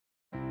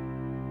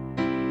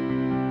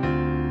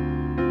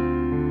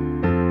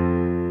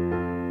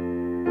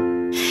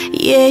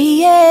Yeah,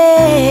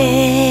 yeah,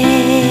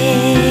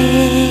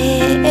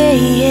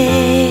 yeah.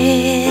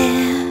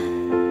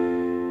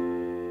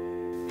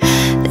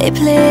 They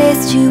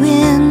placed you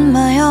in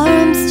my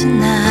arms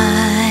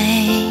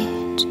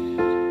tonight.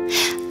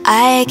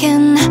 I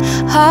can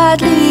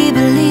hardly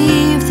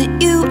believe that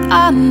you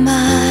are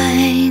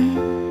mine.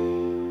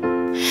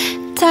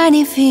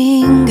 Tiny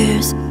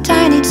fingers,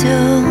 tiny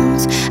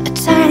toes, a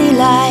tiny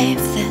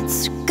life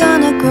that's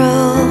gonna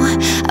grow.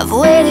 I've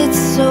waited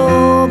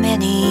so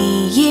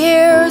many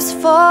years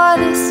for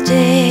this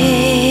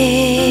day.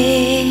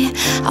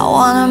 I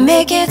wanna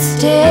make it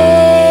stay.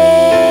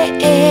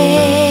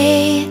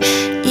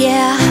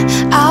 Yeah,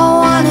 I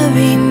wanna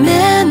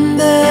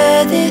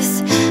remember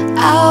this. I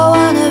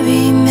wanna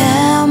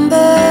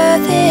remember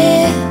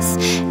this.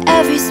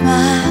 Every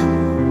smile,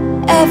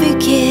 every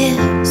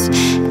kiss,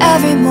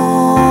 every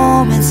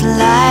moment's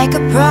like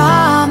a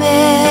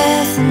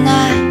promise, and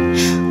I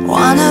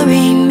wanna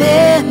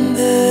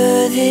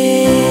remember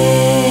this.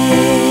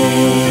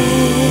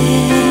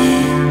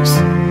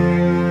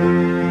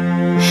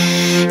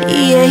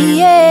 Yeah,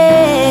 yeah,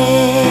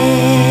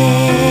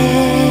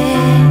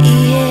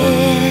 yeah.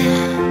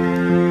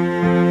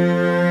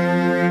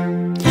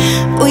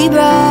 We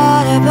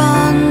brought our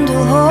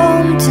bundle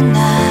home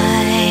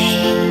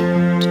tonight,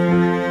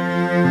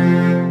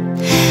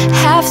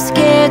 half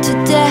scared to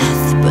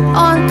death, but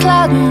on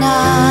cloud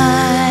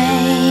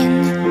nine.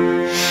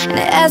 And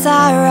as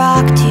I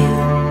rocked you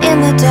in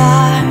the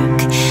dark,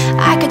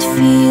 I could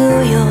feel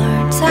your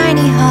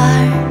tiny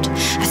heart.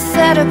 I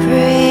said a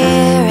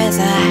prayer as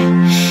I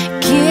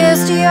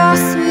kissed your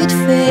sweet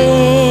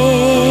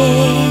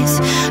face.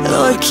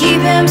 Lord,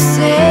 keep him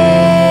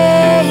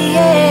safe,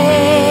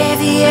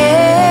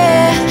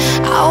 yeah.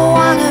 I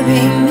wanna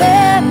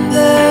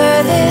remember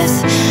this.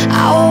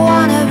 I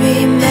wanna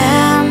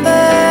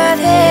remember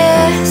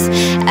this.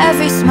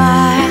 Every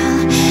smile,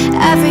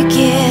 every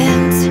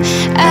kiss,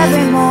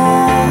 every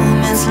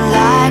moment's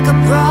like a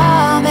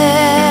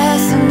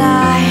promise, and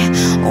I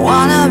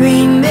wanna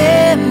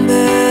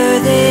remember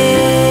this.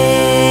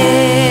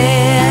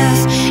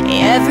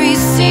 Every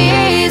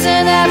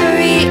season,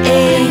 every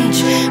age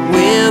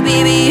will be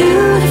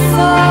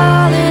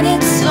beautiful in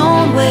its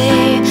own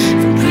way.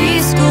 From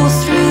preschool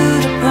through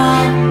to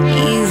prom,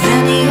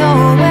 even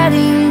your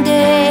wedding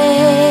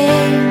day.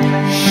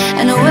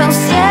 And we'll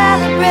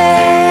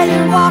celebrate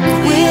and walk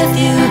with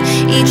you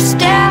each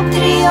step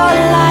that your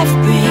life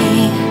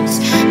brings.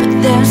 But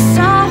there's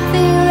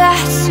something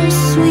that's so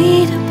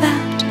sweet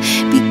about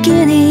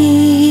beginnings.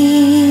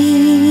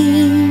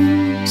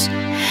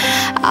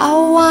 I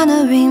wanna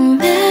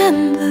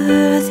remember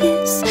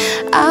this.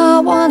 I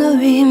wanna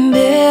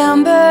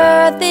remember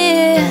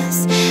this.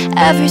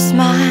 Every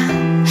smile,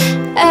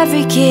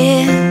 every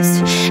kiss,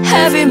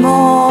 every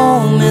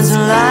moment's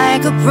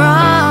like a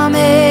promise.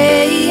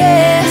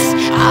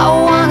 I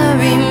wanna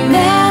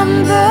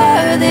remember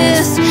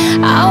this.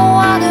 I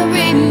wanna